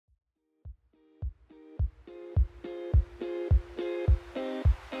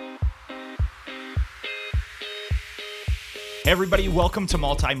Hey everybody, welcome to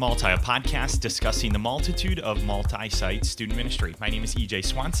Multi, a podcast discussing the multitude of multi-site student ministry. My name is EJ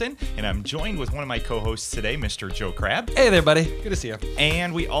Swanson, and I'm joined with one of my co-hosts today, Mr. Joe Crabb. Hey there, buddy. Good to see you.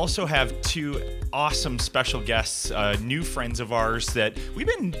 And we also have two awesome special guests, new friends of ours that we've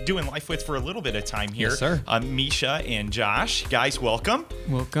been doing life with for a little bit of time here. Yes, sir. Misha and Josh. Guys, welcome.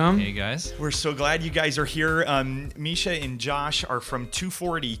 Welcome. Hey guys. We're so glad you guys are here. Misha and Josh are from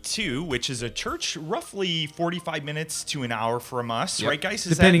 242, which is a church roughly 45 minutes to an hour from us, right, guys?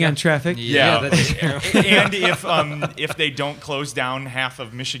 Depending on traffic. Yeah. that's And if they don't close down half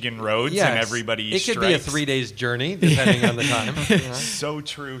of Michigan roads and everybody it could be a 3 days journey depending on the time. So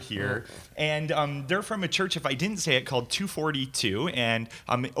true here. And they're from a church, if I didn't say it, called 242. And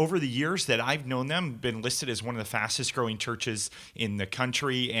over the years that I've known them, been listed as one of the fastest growing churches in the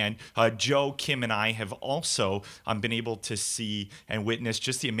country. And Joe, Kim, and I have also been able to see and witness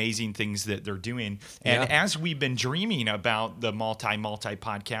just the amazing things that they're doing. And as we've been dreaming about the multi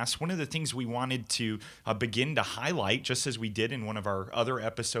podcast, one of the things we wanted to begin to highlight, just as we did in one of our other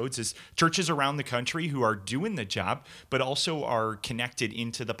episodes, is churches around the country who are doing the job, but also are connected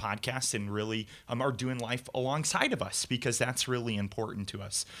into the podcast and really are doing life alongside of us, because that's really important to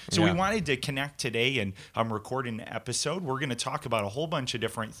us. So we wanted to connect today and record an episode. We're going to talk about a whole bunch of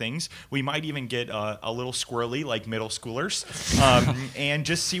different things. We might even get a little squirrely like middle schoolers and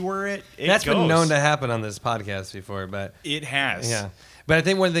just see where it That's goes. been known to happen on this podcast before, but It has. yeah. But I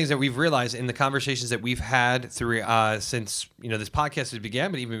think one of the things that we've realized in the conversations that we've had through since this podcast has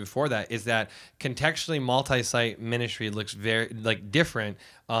began, but even before that, is that contextually multi-site ministry looks very different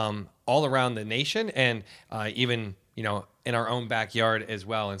all around the nation and even in our own backyard as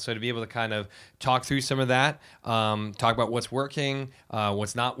well. And so to be able to kind of talk through some of that, talk about what's working,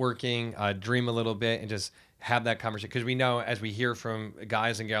 what's not working, dream a little bit, and just have that conversation, because we know, as we hear from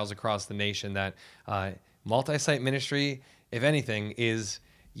guys and gals across the nation, that multi-site ministry, if anything, is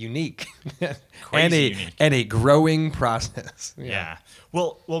unique Crazy and a growing process. Yeah.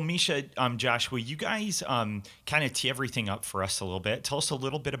 Well, Misha, Josh, will you guys kind of tee everything up for us a little bit? Tell us a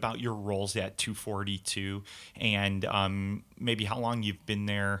little bit about your roles at 242 and maybe how long you've been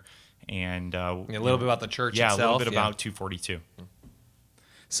there, and a little bit about the church itself. Yeah, a little bit about 242.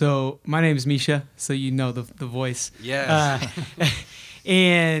 So my name is Misha, so you know the voice. Yeah.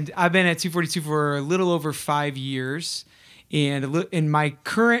 And I've been at 242 for a little over 5 years. And in my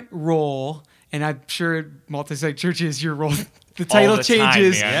current role, and I'm sure multi-site churches, your role, the title the time,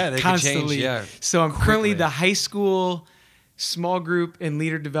 changes man. Yeah, they can constantly. change, yeah, So I'm currently quickly. the high school small group and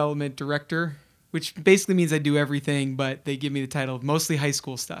leader development director, which basically means I do everything, but they give me the title of mostly high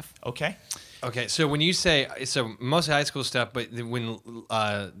school stuff. Okay. Okay, so when you say, mostly high school stuff, but when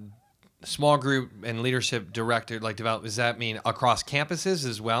small group and leadership director, develop, does that mean across campuses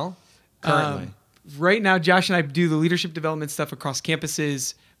as well? Currently. Right now, Josh and I do the leadership development stuff across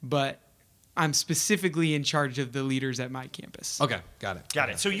campuses, but I'm specifically in charge of the leaders at my campus. Okay, got it.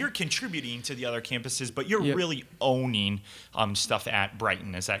 Got it. So you're contributing to the other campuses, but you're really owning stuff at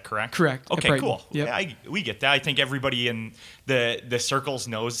Brighton. Is that correct? Correct. At Okay, Brighton. cool. Yep. Yeah, we get that. I think everybody in the circles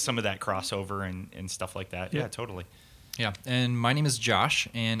knows some of that crossover and stuff like that. Yep. Yeah, totally. Yeah, and my name is Josh,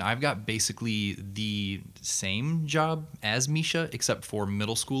 and I've got basically the same job as Misha, except for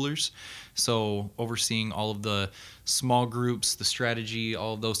middle schoolers. So overseeing all of the small groups, the strategy,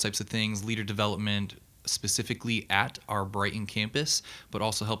 all of those types of things, leader development, specifically at our Brighton campus, but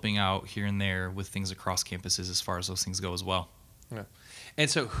also helping out here and there with things across campuses as far as those things go as well. Yeah. And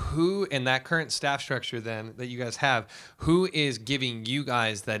so who in that current staff structure then that you guys have, who is giving you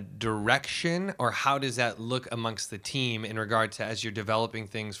guys that direction, or how does that look amongst the team in regard to as you're developing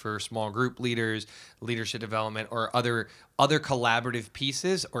things for small group leaders, leadership development, or other collaborative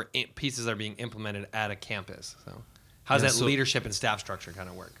pieces or pieces that are being implemented at a campus? So how does that leadership and staff structure kind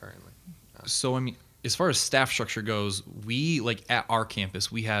of work currently? So, I mean, as far as staff structure goes, we, at our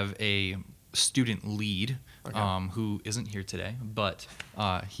campus, we have a student lead who isn't here today, but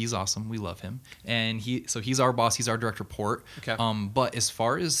he's awesome. We love him. And he's our boss. He's our direct report. Okay. But as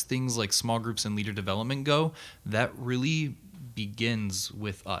far as things like small groups and leader development go, that really begins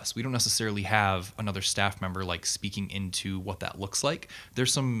with us. We don't necessarily have another staff member speaking into what that looks like.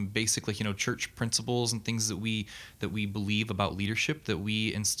 There's some basic church principles and things that we believe about leadership that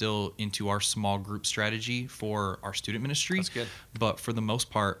we instill into our small group strategy for our student ministry. That's good. But for the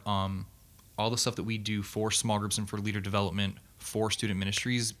most part, all the stuff that we do for small groups and for leader development for student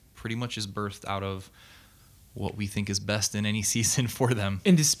ministries pretty much is birthed out of what we think is best in any season for them.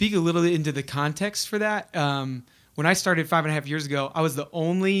 And to speak a little bit into the context for that, when I started 5.5 years ago, I was the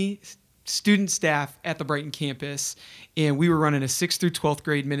only student staff at the Brighton campus, and we were running a 6th through 12th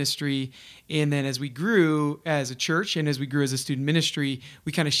grade ministry. And then as we grew as a church and as we grew as a student ministry,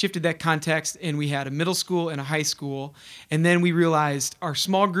 we kind of shifted that context, and we had a middle school and a high school. And then we realized our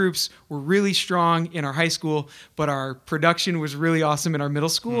small groups were really strong in our high school, but our production was really awesome in our middle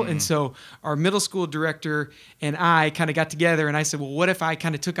school. And so our middle school director and I kind of got together, and I said, well, what if I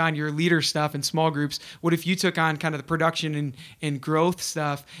kind of took on your leader stuff in small groups? What if you took on kind of the production and growth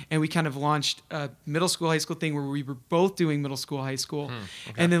stuff? And we kind of launched a middle school, high school thing where we were both doing middle school, high school.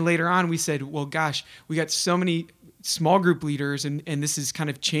 Okay. And then later on we said, well, gosh, we got so many small group leaders, and this is kind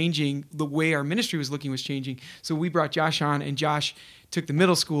of changing the way our ministry was changing. So we brought Josh on, and Josh took the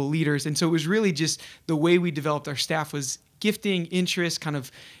middle school leaders. And so it was really just the way we developed our staff was gifting, interest, kind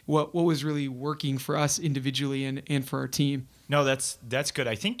of what was really working for us individually and for our team. No, that's good.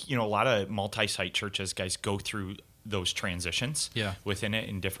 I think, a lot of multi-site churches, guys, go through those transitions within it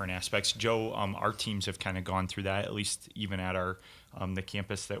in different aspects. Joe, our teams have kind of gone through that, at least even at our the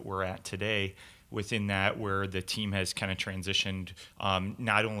campus that we're at today, within that, where the team has kind of transitioned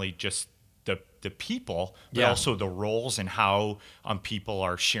not only just the people, but also the roles and how people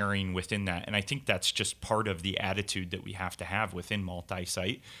are sharing within that. And I think that's just part of the attitude that we have to have within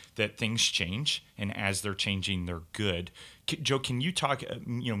multi-site, that things change, and as they're changing, they're good. Joe, can you talk,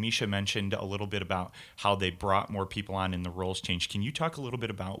 Misha mentioned a little bit about how they brought more people on and the roles changed. Can you talk a little bit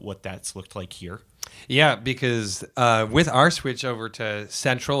about what that's looked like here? Yeah, because with our switch over to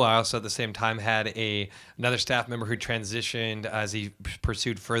Central, I also at the same time had another staff member who transitioned as he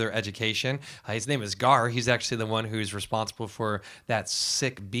pursued further education. His name is Gar. He's actually the one who's responsible for that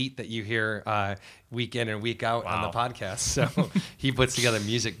sick beat that you hear week in and week out on the podcast. So he puts together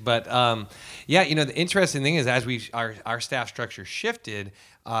music. But the interesting thing is, as our staff structure shifted,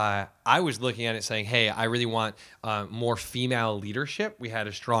 I was looking at it saying, hey, I really want more female leadership. We had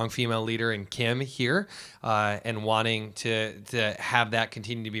a strong female leader in Kim here, and wanting to have that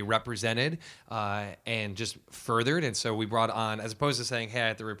continue to be represented and just furthered. And so we brought on, as opposed to saying, hey, I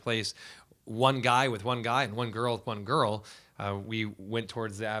have to replace one guy with one guy and one girl with one girl, we went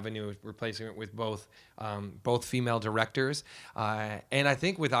towards the avenue of replacing it with both female directors. And I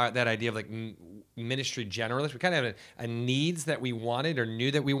think with that idea of like ministry generalists, we kind of have a needs that we wanted or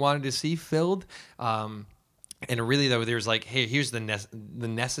knew that we wanted to see filled. And really, though, there's like, hey, here's the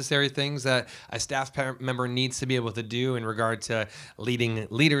necessary things that a staff member needs to be able to do in regard to leading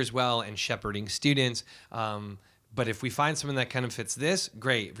leaders well and shepherding students. But if we find someone that kind of fits this,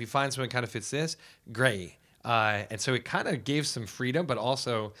 great. If we find someone that kind of fits this, great. And so it kind of gave some freedom, but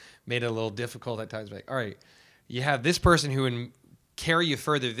also made it a little difficult at times. Like, all right, you have this person who would carry you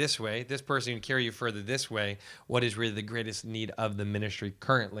further this way, this person who would carry you further this way. What is really the greatest need of the ministry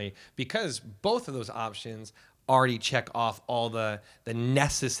currently? Because both of those options already check off all the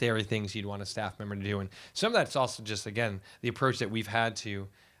necessary things you'd want a staff member to do. And some of that's also just, again, the approach that we've had to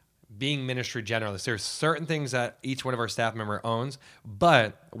being ministry generalists. There's certain things that each one of our staff member owns,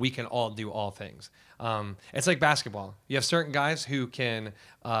 but we can all do all things. It's like basketball. You have certain guys who can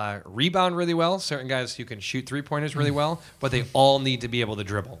rebound really well, certain guys who can shoot three-pointers really well, but they all need to be able to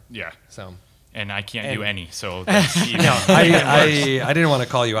dribble. Yeah. So, and I can't do any. So that's even I didn't want to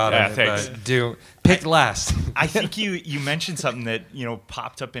call you out on it, thanks. but pick last. I think you mentioned something that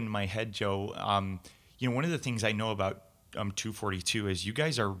popped up in my head, Joe. One of the things I know about 242 is you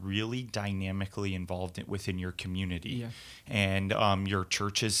guys are really dynamically involved within your community, and your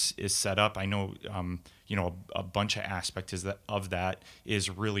church is set up. I know a bunch of aspects of that is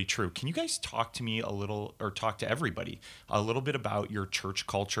really true. Can you guys talk to me a little, or talk to everybody a little bit about your church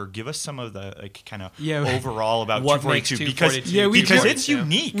culture? Give us some of the kind of overall about what 242, because it's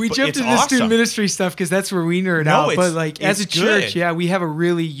unique. We jumped into the awesome. student ministry stuff because that's where we nerd out. But like as a church, good. we have a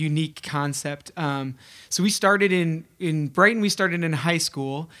really unique concept. So we started in Brighton. We started in high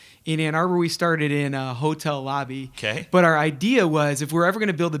school. In Ann Arbor, we started in a hotel lobby. Okay. But our idea was, if we're ever going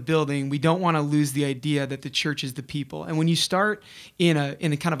to build a building, we don't want to lose the idea that the church is the people. And when you start in a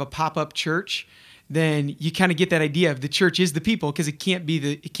kind of a pop-up church, then you kind of get that idea of the church is the people, because it can't be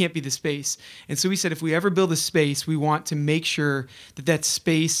the space. And so we said, if we ever build a space, we want to make sure that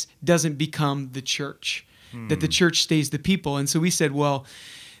space doesn't become the church, that the church stays the people. And so we said, well,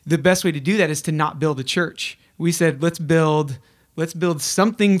 the best way to do that is to not build a church. We said, let's build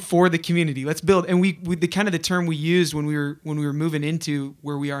something for the community. Let's build, and we the kind of the term we used when we were moving into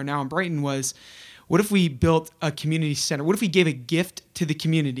where we are now in Brighton was, what if we built a community center? What if we gave a gift to the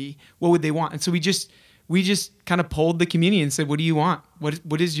community? What would they want? And so we we just kind of polled the community and said, what do you want? What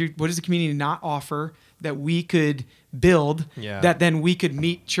does the community not offer that we could build that then we could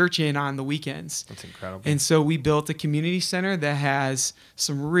meet church in on the weekends? That's incredible. And so we built a community center that has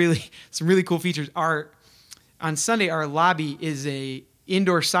some really cool features. On Sunday, our lobby is a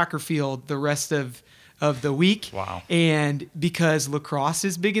indoor soccer field the rest of the week. Wow. And because lacrosse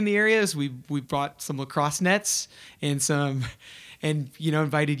is big in the areas, we brought some lacrosse nets and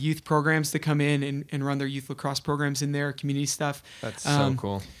invited youth programs to come in and run their youth lacrosse programs in there, community stuff. That's so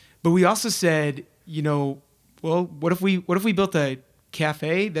cool. But we also said, well, what if we built a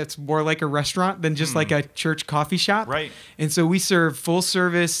cafe that's more like a restaurant than just like a church coffee shop? Right. And so we serve full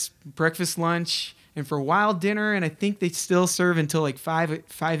service breakfast, lunch, and for a while dinner, and I think they still serve until like 5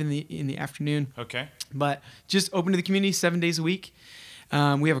 in the afternoon. Okay. But just open to the community 7 days a week.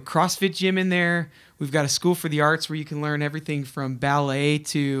 We have a CrossFit gym in there. We've got a school for the arts where you can learn everything from ballet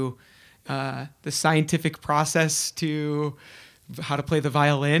to the scientific process to how to play the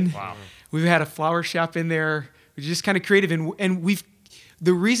violin. Wow. We've had a flower shop in there. We're just kind of creative, and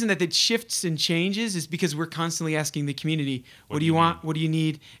the reason that it shifts and changes is because we're constantly asking the community, what do you want? What do you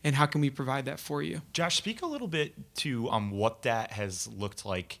need? And how can we provide that for you? Josh, speak a little bit to what that has looked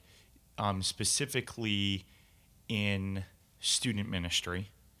like specifically in student ministry,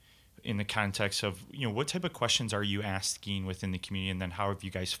 in the context of, what type of questions are you asking within the community, and then how have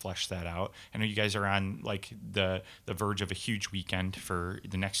you guys fleshed that out? I know you guys are on like the verge of a huge weekend for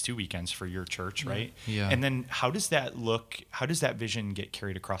the next 2 weekends for your church, right? Yeah. And then how does that look? How does that vision get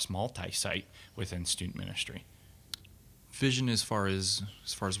carried across multi-site within student ministry? Vision as far as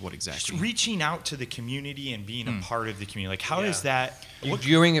what exactly? Just reaching out to the community and being a part of the community. Like, how does that? You're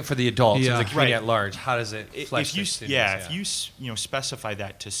doing it for the adults, Yeah. the community Right. at large. How does it flesh the students? If you specify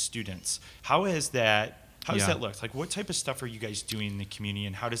that to students, how does that look? Like, what type of stuff are you guys doing in the community,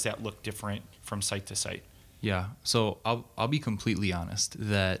 and how does that look different from site to site? Yeah. So I'll be completely honest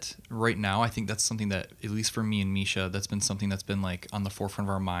that right now I think that's something that, at least for me and Misha, that's been something that's been like on the forefront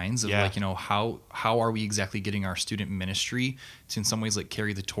of our minds of like, how are we exactly getting our student ministry to in some ways like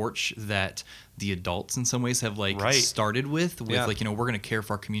carry the torch that the adults in some ways have like started with like, we're going to care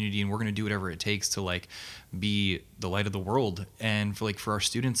for our community and we're going to do whatever it takes to like be the light of the world. And for our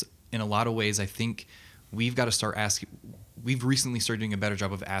students, in a lot of ways, I think we've got to start asking. We've recently started doing a better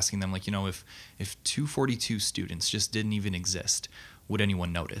job of asking them, like, if 242 students just didn't even exist, would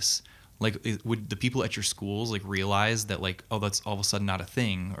anyone notice? Like, would the people at your schools like realize that like, oh, that's all of a sudden not a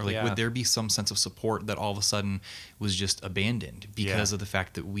thing? Or like, would there be some sense of support that all of a sudden was just abandoned because of the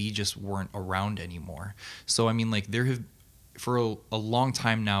fact that we just weren't around anymore? So, I mean, like, there have, for a long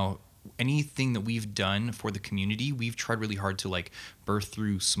time now, anything that we've done for the community, we've tried really hard to like birth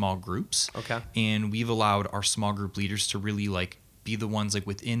through small groups. Okay. And we've allowed our small group leaders to really like be the ones like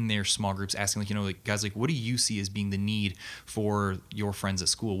within their small groups asking like, like, guys, like, what do you see as being the need for your friends at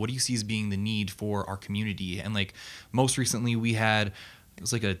school? What do you see as being the need for our community? And like most recently we had, it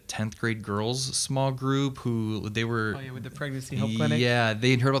was like a 10th grade girls small group who they were with the pregnancy help clinic. Yeah,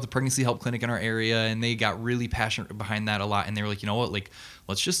 they had heard about the pregnancy help clinic in our area and they got really passionate behind that a lot. And they were like, you know what, like,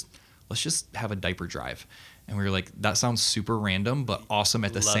 let's just have a diaper drive. And we were like, that sounds super random, but awesome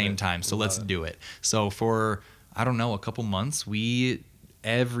at the same time. So let's do it. So for, I don't know, a couple months,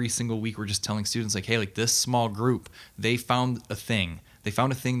 every single week, we're just telling students like, hey, like this small group, they found a thing. They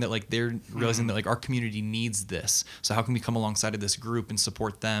found a thing that like they're realizing that like our community needs this. So how can we come alongside of this group and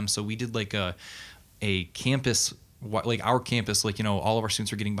support them? So we did like a campus, like our campus, like, all of our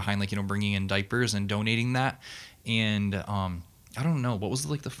students are getting behind, like, bringing in diapers and donating that. And, I don't know. What was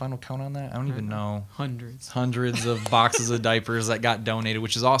like the final count on that? I don't even know. Hundreds of boxes of diapers that got donated,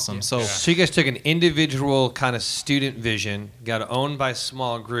 which is awesome. Yeah. So you guys took an individual kind of student vision, got owned by a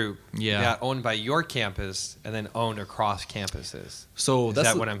small group, got owned by your campus, and then owned across campuses. So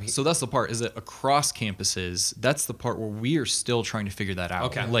that's the part. Is that across campuses? That's the part where we are still trying to figure that out.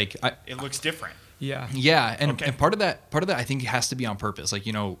 Okay. Like It looks different. Yeah. Yeah, and part of that I think has to be on purpose. Like,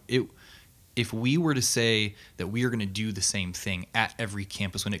 if we were to say that we are going to do the same thing at every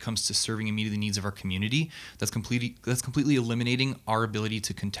campus when it comes to serving and meeting the needs of our community, that's completely eliminating our ability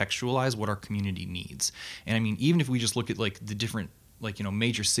to contextualize what our community needs. And I mean, even if we just look at like the different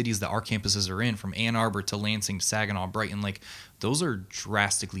major cities that our campuses are in, from Ann Arbor to Lansing to Saginaw, Brighton, like those are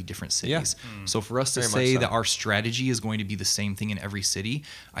drastically different cities. Yeah. So for us to say that our strategy is going to be the same thing in every city,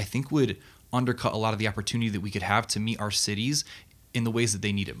 I think would undercut a lot of the opportunity that we could have to meet our cities in the ways that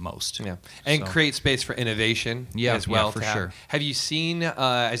they need it most. Yeah, and create space for innovation as well. Yeah, for sure. Have you seen,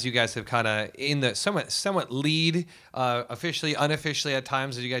 as you guys have kind of in the somewhat lead, officially, unofficially at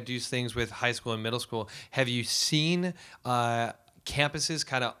times, as you guys do things with high school and middle school, have you seen campuses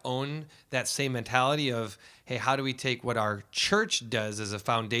kind of own that same mentality of, hey, how do we take what our church does as a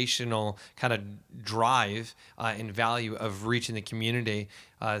foundational kind of drive and value of reaching the community?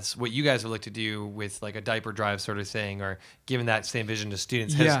 It's what you guys would like to do with like a diaper drive sort of thing, or giving that same vision to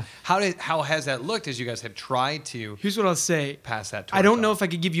students. How has that looked as you guys have tried to Here's what I'll say. pass that I don't torch know on? if I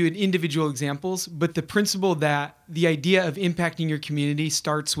could give you an individual examples, but the principle that the idea of impacting your community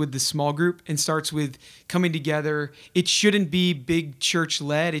starts with the small group and starts with coming together. It shouldn't be big church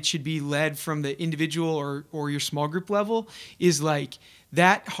led. It should be led from the individual or your small group level. Is like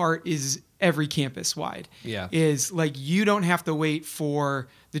that heart is every campus wide. Yeah. Is like you don't have to wait for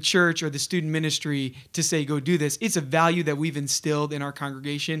the church or the student ministry to say go do this. It's a value that we've instilled in our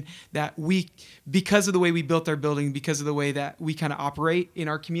congregation that we, because of the way we built our building, because of the way that we kind of operate in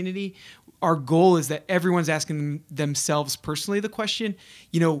our community, our goal is that everyone's asking themselves personally the question,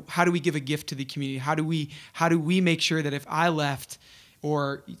 how do we give a gift to the community? How do we make sure that if I left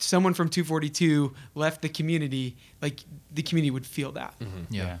or someone from 242 left the community, like the community would feel that.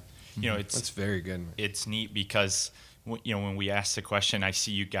 Yeah. That's very good. It's neat because when we ask the question, I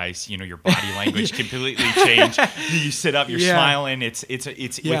see you guys, your body language completely change. You sit up, you're smiling. It's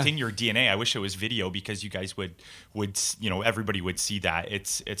within your DNA. I wish it was video because you guys would everybody would see that.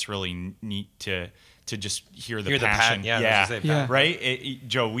 It's really neat to just hear the passion. Right?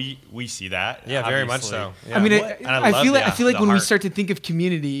 Joe, we see that. Yeah, very much so. Yeah. I mean, I feel like when we heart. start to think of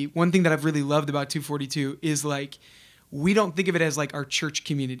community, one thing that I've really loved about 242 is like, we don't think of it as like our church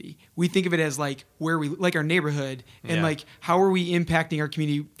community. We think of it as like where we like our neighborhood and like how are we impacting our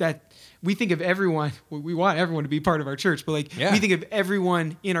community. That we think of everyone. We want everyone to be part of our church, but like we think of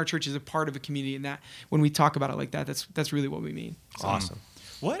everyone in our church as a part of a community. And that when we talk about it like that, that's really what we mean. Awesome.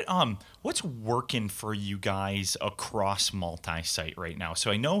 What's working for you guys across multi-site right now?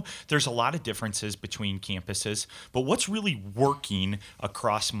 So I know there's a lot of differences between campuses, but what's really working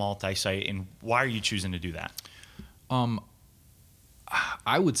across multi-site, and why are you choosing to do that?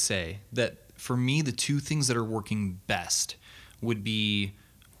 I would say that for me, the two things that are working best would be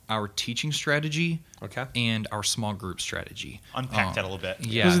our teaching strategy and our small group strategy. Unpack that a little bit.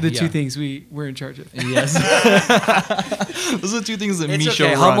 Yeah, those are the two things we're in charge of. Yes. Those are the two things that Misha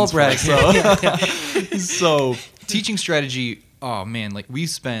runs. Humble brag. So teaching strategy, oh man, like we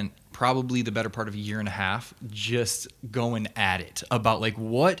spent probably the better part of a year and a half just going at it about like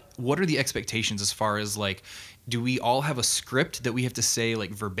what are the expectations as far as like, do we all have a script that we have to say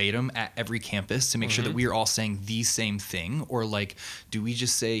like verbatim at every campus to make sure that we are all saying the same thing? Or like, do we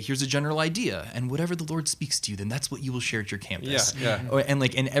just say, here's a general idea and whatever the Lord speaks to you, then that's what you will share at your campus. And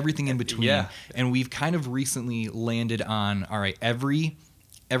like, and everything in between. Yeah. And we've kind of recently landed on, all right, every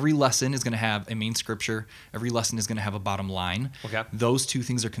lesson is going to have a main scripture. Every lesson is going to have a bottom line. Okay. Those two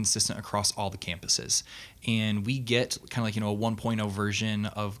things are consistent across all the campuses. And we get kind of like, a 1.0 version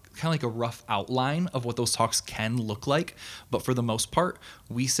of kind of like a rough outline of what those talks can look like. But for the most part,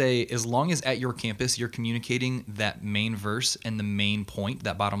 we say as long as at your campus you're communicating that main verse and the main point,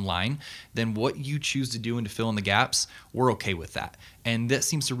 that bottom line, then what you choose to do and to fill in the gaps, we're okay with that. And that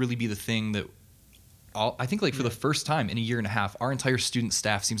seems to really be the thing that I think like for the first time in a year and a half, our entire student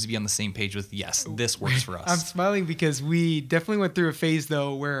staff seems to be on the same page with, yes, this works for us. I'm smiling because we definitely went through a phase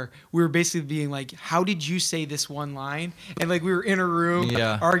though where we were basically being like, how did you say this one line? And like we were in a room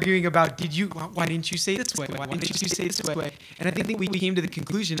arguing about, why didn't you say this way? Why didn't you say this way? And I think we came to the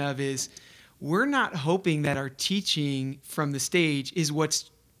conclusion of is we're not hoping that our teaching from the stage is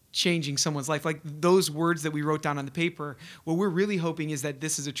what's changing someone's life. Like those words that we wrote down on the paper, what we're really hoping is that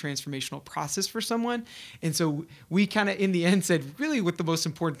this is a transformational process for someone. And so we kind of in the end said, really what the most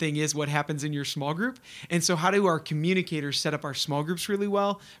important thing is what happens in your small group. And so how do our communicators set up our small groups really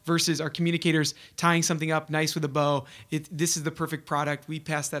well versus our communicators tying something up nice with a bow. This is the perfect product. We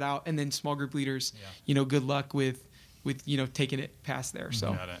pass that out. And then small group leaders, good luck with taking it past there.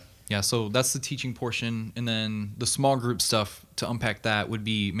 So. Got it. Yeah, so that's the teaching portion. And then the small group stuff, to unpack that, would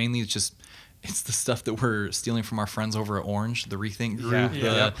be mainly it's the stuff that we're stealing from our friends over at Orange, the Rethink group,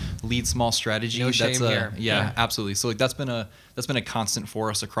 the Lead Small Strategy. No shame here. Yeah, absolutely. So like that's been a constant for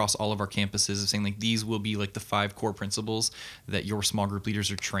us across all of our campuses of saying like these will be like the 5 core principles that your small group leaders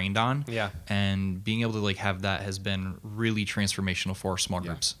are trained on. Yeah. And being able to like have that has been really transformational for our small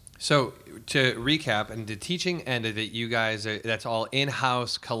groups. So to recap, and the teaching end of it, you guys, that's all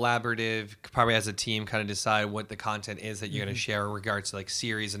in-house, collaborative, probably as a team kind of decide what the content is that you're going to share in regards to like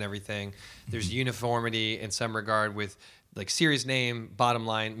series and everything. There's uniformity in some regard with like series name, bottom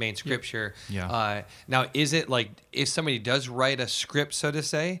line, main scripture. Yeah. Now, is it like if somebody does write a script, so to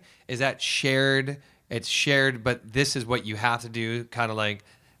say, is that shared? It's shared, but this is what you have to do, kind of like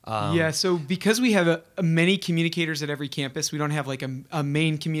So because we have many communicators at every campus, we don't have like a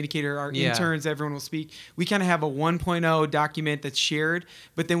main communicator, our interns, everyone will speak. We kind of have a 1.0 document that's shared,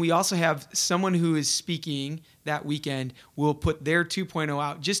 but then we also have someone who is speaking that weekend will put their 2.0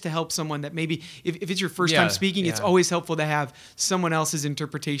 out just to help someone that maybe, if it's your first time speaking, it's always helpful to have someone else's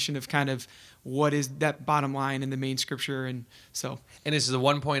interpretation of kind of what is that bottom line in the main scripture. And so. And is the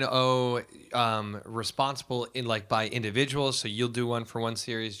 1.0 responsible in like by individuals? So you'll do one for one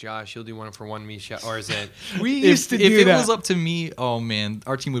series, Josh, you'll do one for one, Misha, or is it? We used to do that. If it was up to me, oh man,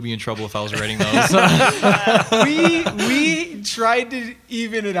 our team would be in trouble if I was writing those. we tried to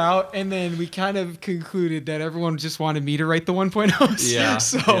even it out, and then we kind of concluded that everyone just wanted me to write the 1.0s. Yeah.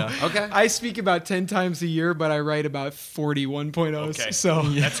 So Okay. I speak about 10 times a year, but I write about 40 1.0s. Okay. So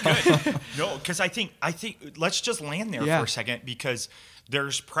That's good. No, because I think let's just land there for a second, because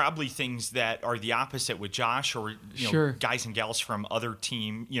there's probably things that are the opposite with Josh or guys and gals from other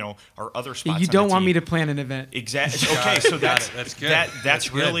team, or other spots. You don't want me to plan an event. Exactly. Okay, so that's good.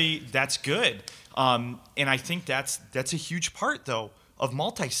 That's really good. And I think that's a huge part though of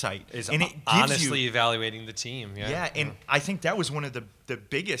multi-site, and it gives honestly evaluating the team. Yeah, and I think that was one of the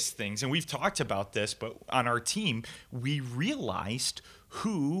biggest things, and we've talked about this, but on our team we realized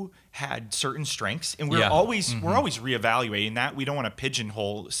who had certain strengths, and we're always reevaluating that. We don't want to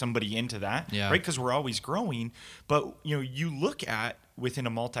pigeonhole somebody into that, right? Because we're always growing. But you look at within a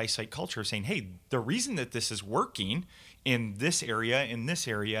multi-site culture saying, hey, the reason that this is working in this area, in this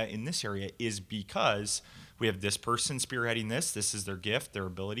area, in this area is because we have this person spearheading this. This is their gift, their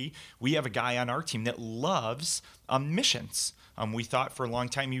ability. We have a guy on our team that loves missions. We thought for a long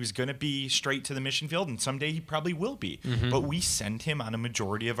time he was going to be straight to the mission field, and someday he probably will be. But we send him on a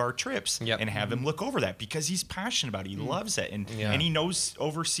majority of our trips and have him look over that because he's passionate about it. He loves it, and he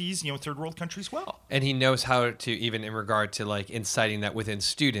oversees third world countries well. And he knows how to, even in regard to like inciting that within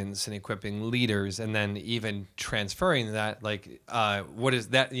students and equipping leaders, and then even transferring that, like what is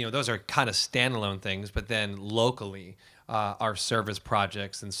that? Those are kind of standalone things, but then locally our service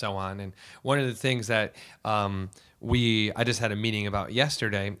projects and so on. And one of the things that I just had a meeting about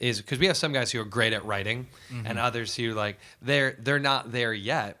yesterday is because we have some guys who are great at writing and others who like they're not there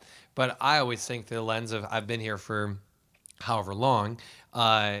yet. But I always think through the lens of I've been here for however long,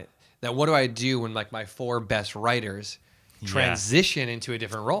 that what do I do when like my 4 best writers transition into a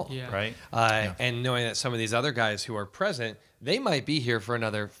different role, right? And knowing that some of these other guys who are present, they might be here for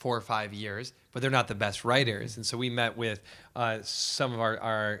another 4 or 5 years, but they're not the best writers. And so we met with some of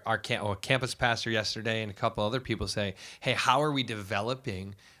our campus pastor yesterday and a couple other people say, hey, how are we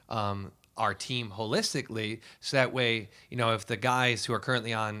developing our team holistically? So that way, if the guys who are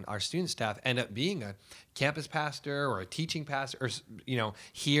currently on our student staff end up being a campus pastor or a teaching pastor or,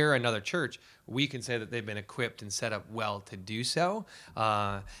 here another church, we can say that they've been equipped and set up well to do so.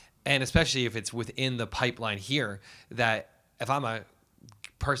 And especially if it's within the pipeline here, that if I'm a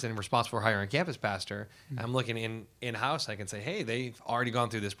person responsible for hiring a campus pastor, I'm looking in-house, I can say, hey, they've already gone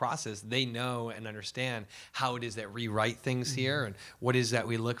through this process. They know and understand how it is that we write things here and what is that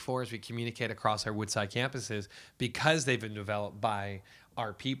we look for as we communicate across our Woodside campuses because they've been developed by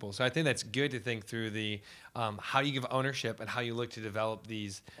our people. So I think that's good to think through the how you give ownership and how you look to develop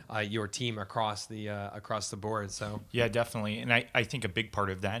these your team across the board. So yeah, definitely. And I think a big part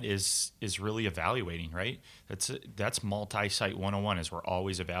of that is really evaluating, right? That's multi-site 101 is we're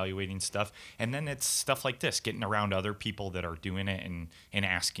always evaluating stuff. And then it's stuff like this, getting around other people that are doing it and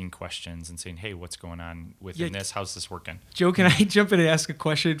asking questions and saying, hey, what's going on within this? How's this working? Joe, can I jump in and ask a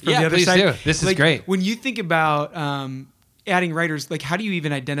question from the other please side? Do. This is great. When you think about adding writers, like how do you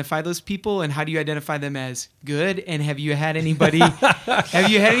even identify those people and how do you identify them as good? And have you had anybody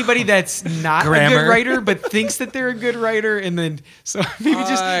that's not a good writer but thinks that they're a good writer? And then so maybe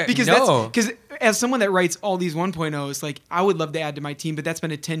just because as someone that writes all these 1.0s, like I would love to add to my team, but that's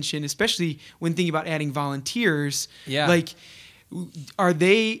been a tension, especially when thinking about adding volunteers. Yeah. Like, are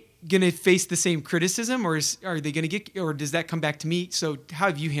they going to face the same criticism or are they going to get, or does that come back to me? So how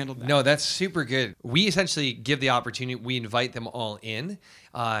have you handled that? No, that's super good. We essentially give the opportunity, we invite them all in,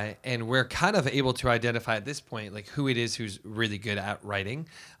 and we're kind of able to identify at this point, like who it is who's really good at writing,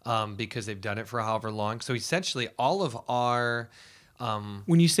 because they've done it for however long. So essentially all of our,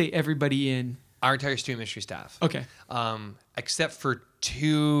 when you say everybody in, our entire student ministry staff. Okay. Except for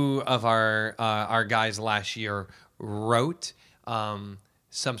 2 of our guys last year wrote,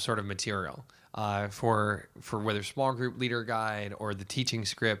 some sort of material for whether small group leader guide or the teaching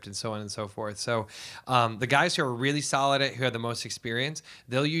script and so on and so forth. So the guys who are really solid at, who have the most experience,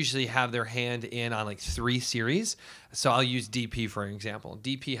 they'll usually have their hand in on like 3 series. So I'll use DP for an example.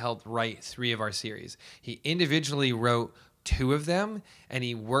 DP helped write 3 of our series. He individually wrote 2 of them, and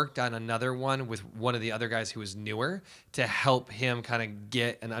he worked on another one with one of the other guys who was newer to help him kind of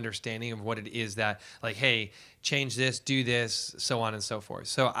get an understanding of what it is that, like, hey, change this, do this, so on and so forth.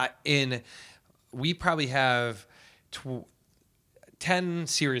 So we probably have 10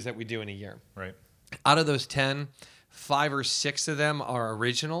 series that we do in a year. Right. Out of those 10, 5 or 6 of them are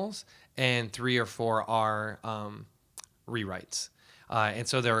originals, and 3 or 4 are rewrites. And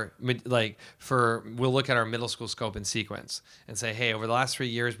so they're like, we'll look at our middle school scope and sequence and say, hey, over the last 3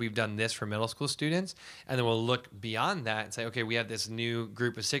 years, we've done this for middle school students. And then we'll look beyond that and say, okay, we have this new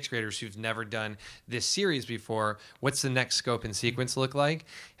group of 6th graders who've never done this series before. What's the next scope and sequence look like?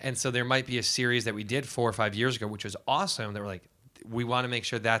 And so there might be a series that we did 4 or 5 years ago, which was awesome, that we're like, we want to make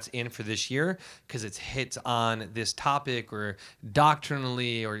sure that's in for this year because it's hits on this topic or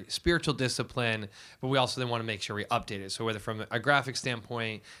doctrinally or spiritual discipline, but we also then want to make sure we update it. So whether from a graphic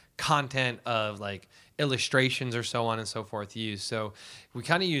standpoint, content of like illustrations or so on and so forth used. So we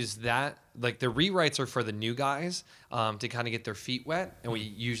kind of use that. Like the rewrites are for the new guys to kind of get their feet wet, and we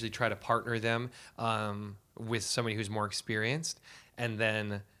usually try to partner them with somebody who's more experienced. And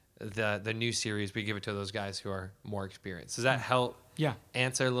then the new series, we give it to those guys who are more experienced. Does that help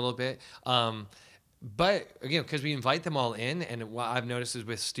answer a little bit? But again, because we invite them all in, and what I've noticed is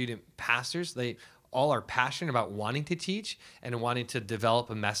with student pastors, they all are passionate about wanting to teach and wanting to develop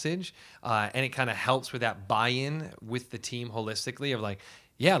a message. And it kind of helps with that buy-in with the team holistically of like,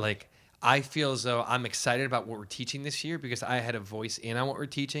 yeah, like I feel as though I'm excited about what we're teaching this year because I had a voice in on what we're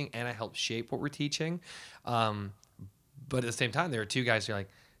teaching and I helped shape what we're teaching. But at the same time, there are 2 guys who are like,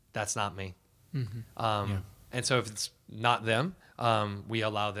 that's not me. Mm-hmm. And so if it's not them, we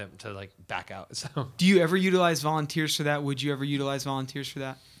allow them to like back out. So Do you ever utilize volunteers for that? Would you ever utilize volunteers for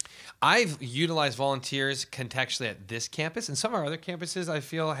that? I've utilized volunteers contextually at this campus, and some of our other campuses I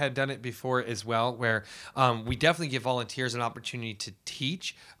feel had done it before as well, where we definitely give volunteers an opportunity to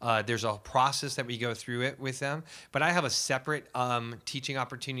teach. There's a process that we go through it with them, but I have a separate teaching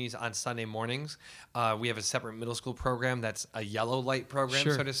opportunities on Sunday mornings. We have a separate middle school program that's a yellow light program,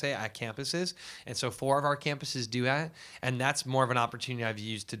 so to say, at campuses, and so 4 of our campuses do that, and that's more of an opportunity I've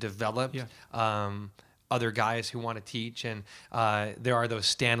used to develop other guys who want to teach, and there are those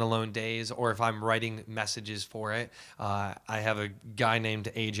standalone days, or if I'm writing messages for it, I have a guy named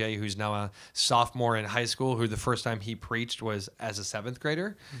AJ who's now a sophomore in high school who the first time he preached was as a 7th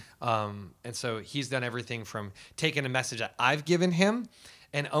grader. And so he's done everything from taking a message that I've given him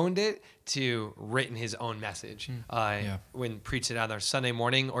and owned it to written his own message when preached it on our Sunday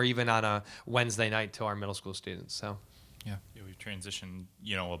morning or even on a Wednesday night to our middle school students. So Yeah, we've transitioned,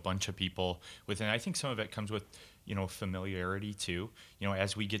 a bunch of people within. I think some of it comes with, familiarity too.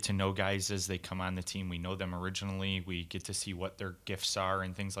 As we get to know guys as they come on the team, we know them originally. We get to see what their gifts are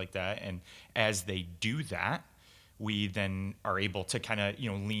and things like that. And as they do that, we then are able to kind of,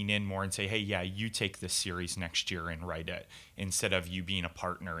 lean in more and say, hey, yeah, you take this series next year and write it instead of you being a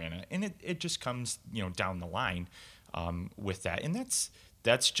partner in it. And it just comes, down the line with that. And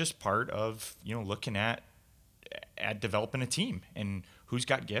that's just part of, looking at developing a team and who's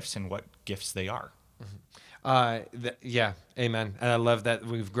got gifts and what gifts they are. Amen. And I love that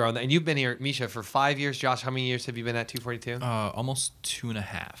we've grown that. And you've been here, Misha, for 5 years. Josh, how many years have you been at 242? Almost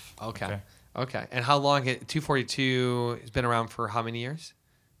 2.5. Okay. And how long 242 has been around for how many years?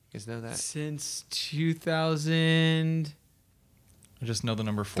 You guys know that? Since 2000. I just know the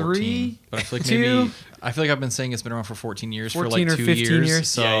number 14. 3, but I feel like 2. I feel like I've been saying it's been around for 14 years 14 for like or 2 15 years. years.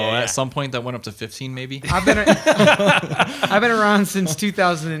 So Yeah. at some point that went up to 15 maybe. I've been around since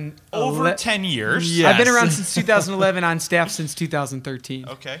 2000. Over 10 years. I've been around since 2011, on staff since 2013.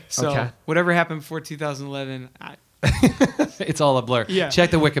 Okay. So whatever happened before 2011, It's all a blur. Yeah.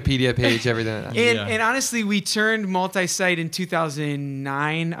 Check the Wikipedia page, everything. and honestly, we turned multi-site in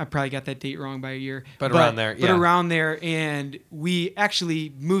 2009. I probably got that date wrong by a year. But around there, But around there, and we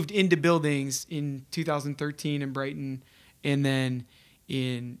actually moved into buildings in 2013 in Brighton, and then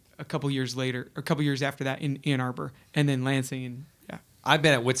in a couple years after that in Ann Arbor, and then Lansing, and I've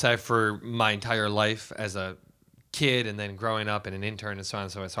been at Woodside for my entire life as a kid and then growing up and an intern and so on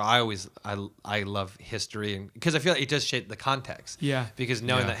and so on. So I love history, and because I feel like it does shape the context. Yeah. Because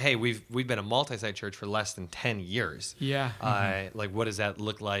knowing that, hey, we've been a multi-site church for less than 10 years. Yeah. Like what does that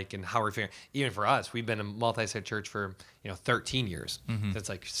look like, and how we're figuring? Even for us, we've been a multi-site church for 13 years. So it's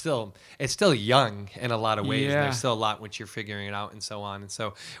like it's still young in a lot of ways. And Yeah. there's still a lot which you're figuring it out and so on. And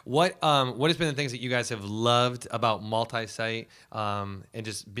so what has been the things that you guys have loved about multi-site and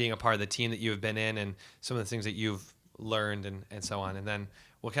just being a part of the team that you have been in, and some of the things that you've learned and so on? And then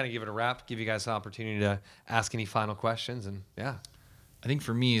we'll kind of give it a wrap, give you guys an opportunity to ask any final questions. And I think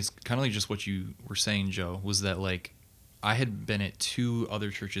for me, it's kind of like just what you were saying, Joe, was that like I had been at 2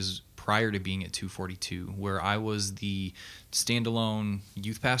 other churches prior to being at 242, where I was the standalone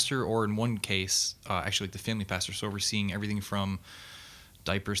youth pastor, or in one case, actually like the family pastor, so overseeing everything from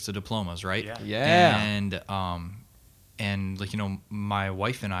diapers to diplomas, right? Yeah. And like, my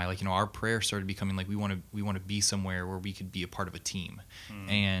wife and I, like, our prayer started becoming like, we want to be somewhere where we could be a part of a team.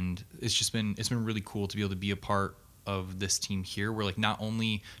 And it's been really cool to be able to be a part of this team here, where like not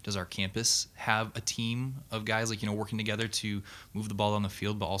only does our campus have a team of guys like working together to move the ball on the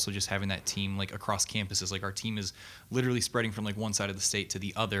field, but also just having that team like across campuses. Like our team is literally spreading from like one side of the state to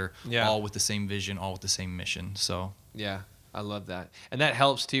the other, all with the same vision, all with the same mission. So Yeah, I love that. And that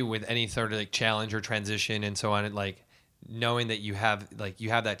helps too with any sort of like challenge or transition and so on. And like knowing that you have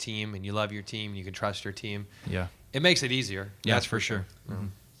that team and you love your team, you can trust your team. yeah, It makes it easier. yeah, That's for sure.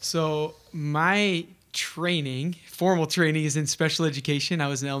 So my formal training is in special education. I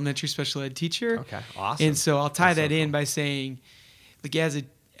was an elementary special ed teacher. Okay, awesome. And so I'll tie That's that so in cool. by saying, like, as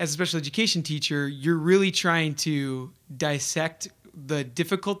a special education teacher, you're really trying to dissect the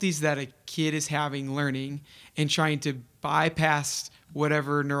difficulties that a kid is having learning and trying to bypass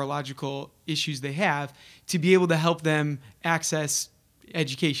whatever neurological issues they have to be able to help them access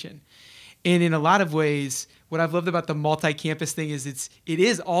education. And in a lot of ways, what I've loved about the multi-campus thing is it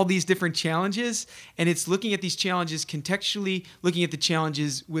is all these different challenges, and it's looking at these challenges contextually, looking at the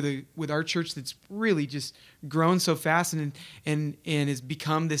challenges with our church that's really just grown so fast and has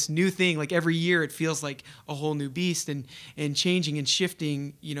become this new thing. Like every year, it feels like a whole new beast, and changing and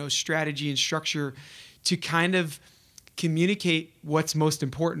shifting, strategy and structure to kind of communicate what's most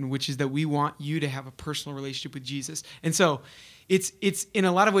important, which is that we want you to have a personal relationship with Jesus. And so it's in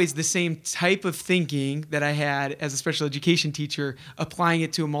a lot of ways the same type of thinking that I had as a special education teacher. Applying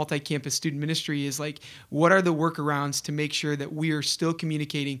it to a multi-campus student ministry is like, what are the workarounds to make sure that we are still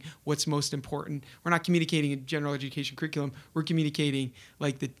communicating what's most important? We're not communicating a general education curriculum. We're communicating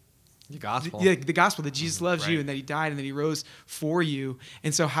like the gospel. the gospel that Jesus loves you Right. and that he died and that he rose for you.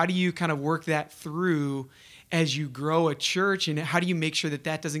 And so how do you kind of work that through as you grow a church, and how do you make sure that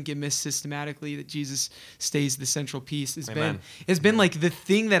that doesn't get missed systematically, that Jesus stays the central piece? It's been like the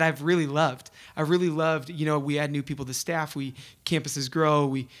thing that I've really loved. I really loved, we add new people to staff, campuses grow,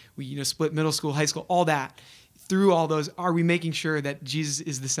 we split middle school, high school, all that. Through all those, are we making sure that Jesus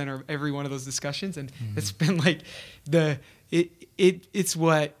is the center of every one of those discussions? And it's been like it's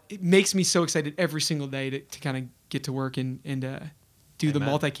what it makes me so excited every single day to kind of get to work and do the Amen.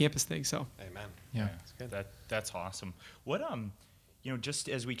 multi-campus thing. So Amen. Yeah. That's awesome. What just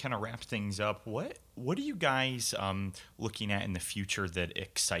as we kind of wrap things up, what are you guys looking at in the future that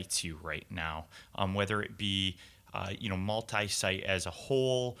excites you right now? Whether it be multi-site as a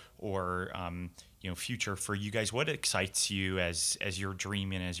whole, or future for you guys. What excites you as you're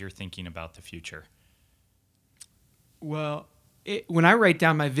dreaming, as you're thinking about the future? Well, when I write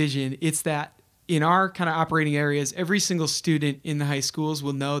down my vision, it's that in our kind of operating areas, every single student in the high schools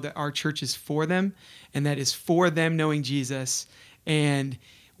will know that our church is for them, and that is for them knowing Jesus. And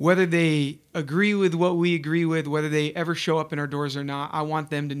whether they agree with what we agree with, whether they ever show up in our doors or not, I want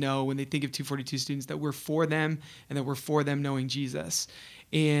them to know when they think of 242 students that we're for them and that we're for them knowing Jesus.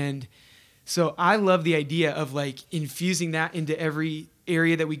 And so I love the idea of like infusing that into every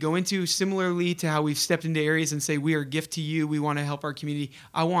area that we go into, similarly to how we've stepped into areas and say, we are a gift to you. We want to help our community.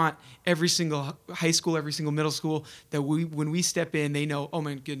 I want every single high school, every single middle school that when we step in, they know, oh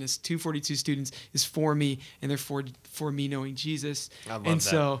my goodness, 242 students is for me, and they're for me knowing Jesus. I love and that.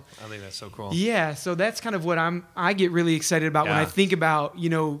 So I think that's so cool. yeah, so that's kind of what I get really excited about when I Yeah. think about,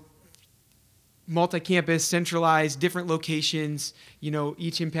 multi-campus, centralized, different locations,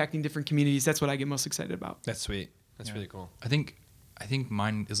 each impacting different communities. That's what I get most excited about. That's sweet. That's really cool. I think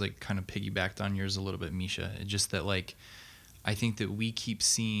mine is like kind of piggybacked on yours a little bit, Misha. It's just that like I think that we keep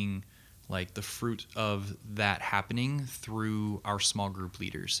seeing like the fruit of that happening through our small group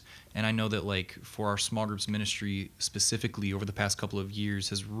leaders. And I know that like for our small groups ministry specifically over the past couple of years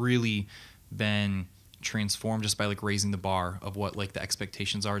has really been transformed just by like raising the bar of what like the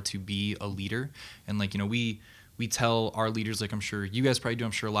expectations are to be a leader. And like we tell our leaders, like I'm sure you guys probably do,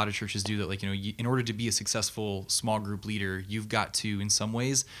 I'm sure a lot of churches do, that like in order to be a successful small group leader, you've got to in some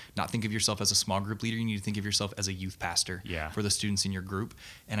ways not think of yourself as a small group leader. You need to think of yourself as a youth pastor for the students in your group.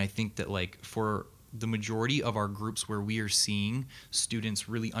 And I think that like for the majority of our groups where we are seeing students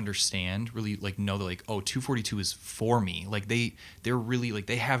really understand, really like know that like, oh, 242 is for me. Like they're really like,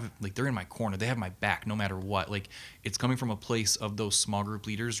 they're in my corner. They have my back no matter what. Like it's coming from a place of those small group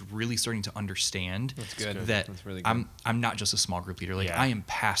leaders really starting to understand That's good. that That's really good. I'm not just a small group leader. Like I am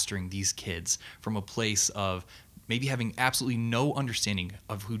pastoring these kids from a place of, maybe having absolutely no understanding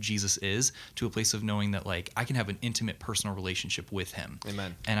of who Jesus is to a place of knowing that like I can have an intimate personal relationship with him.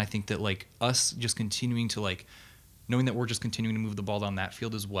 Amen. And I think that like us just continuing to like knowing that we're just continuing to move the ball down that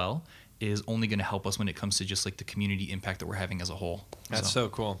field as well is only going to help us when it comes to just like the community impact that we're having as a whole. That's so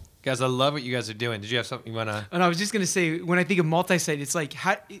cool. Guys, I love what you guys are doing. Did you have something you want to... And I was just going to say, when I think of multi-site, it's like,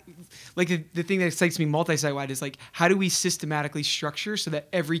 the thing that excites me multi-site wide is like, how do we systematically structure so that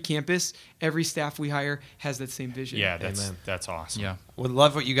every campus, every staff we hire has that same vision? Yeah, that's awesome. Yeah. Well,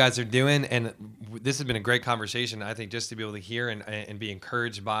 love what you guys are doing, and this has been a great conversation. I think just to be able to hear and be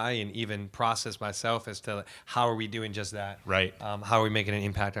encouraged by, and even process myself as to how are we doing just that. Right. How are we making an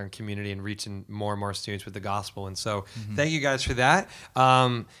impact on our community and reaching more and more students with the gospel? And so, thank you guys for that.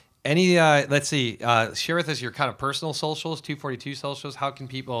 Let's see, share with us your kind of personal socials, 242 socials. How can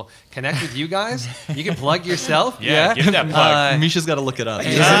people connect with you guys? You can plug yourself. Yeah, give that plug. Misha's got to look it up.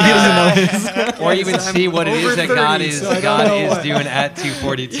 He doesn't know his. Or even see what it is that God is doing at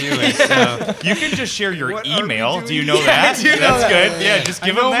 242. And so, You can just share your email. Do you know that? That's good. Yeah, just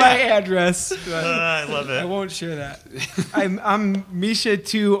give them my that. address. I love I it. won't share that. I'm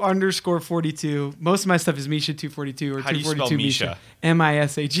Misha2_42. Most of my stuff is Misha242 or How do you spell 242 Misha?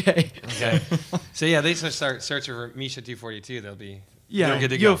 Misha. okay. So yeah, they should start searching for Misha 242. They'll be Yeah, good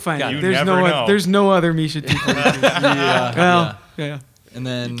to you'll go. find Got it. it. You never know. There's no other Misha 242. Yeah. Yeah. And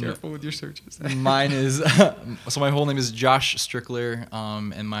then Careful with your searches. mine is so my whole name is Josh Strickler,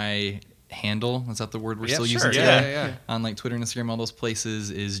 and my handle, is that the word we're still sure. using Yeah, today? yeah. On like Twitter and Instagram, all those places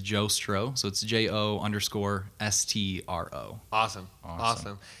is Joe Stro. So it's JO_STRO. Awesome.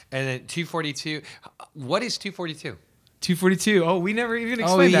 And then 242. What is 242? 242. Oh, we never even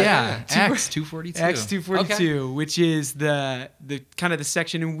explained that. Acts 242. Acts 242, which is the kind of the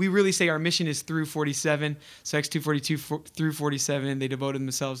section, and we really say our mission is through 47. So Acts 242 through 47, they devoted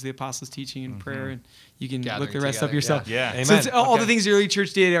themselves to the apostles' teaching and prayer, and you can Gathering look the rest up together, yourself. yeah. Amen. So it's all Okay. the things the early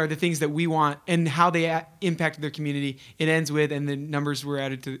church did are the things that we want, and how they impacted their community. It ends with, and the numbers were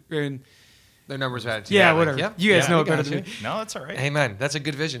added to. Their numbers are added Yeah, together. whatever. Yep. You guys know I it better got than you. me. No, it's all right. Amen. That's a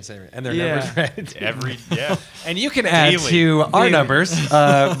good vision statement. And their Yeah. numbers are added together. Yeah. And you can add Daily. to our numbers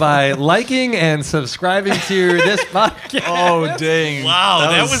by liking and subscribing to this podcast. Oh, dang. Wow,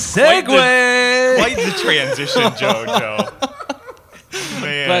 that was segue. quite the transition, Jojo.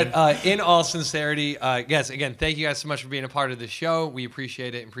 Man. But in all sincerity, yes, again, thank you guys so much for being a part of the show. We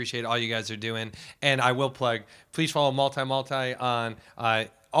appreciate it and appreciate all you guys are doing. And I will plug, please follow Multi on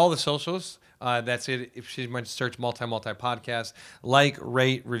all the socials. That's it. If you might search Multi Podcast, like,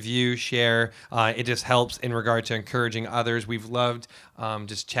 rate, review, share. It just helps in regard to encouraging others. We've loved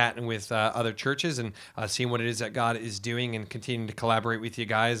just chatting with other churches and seeing what it is that God is doing and continuing to collaborate with you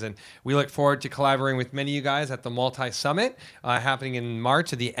guys. And we look forward to collaborating with many of you guys at the Multi Summit happening in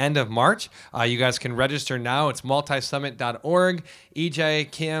March, at the end of March. You guys can register now. It's multisummit.org. EJ,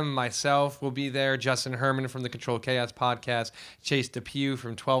 Kim, myself will be there. Justin Herman from the Control Chaos podcast. Chase Depew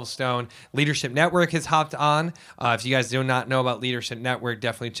from 12 Stone. Leadership Network has hopped on. If you guys do not know about Leadership Network,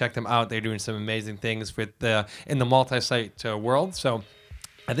 definitely check them out. They're doing some amazing things with in the multi-site world. So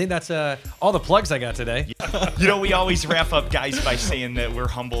I think that's all the plugs I got today. You know, we always wrap up, guys, by saying that we're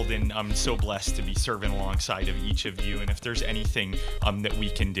humbled and so blessed to be serving alongside of each of you. And if there's anything that we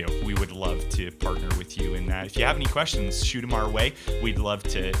can do, we would love to partner with you in that. If you have any questions, shoot them our way. We'd love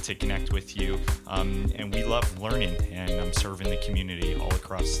to connect with you. And we love learning and serving the community all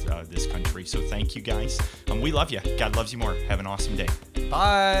across this country. So thank you, guys. We love you. God loves you more. Have an awesome day.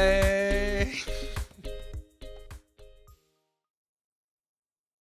 Bye.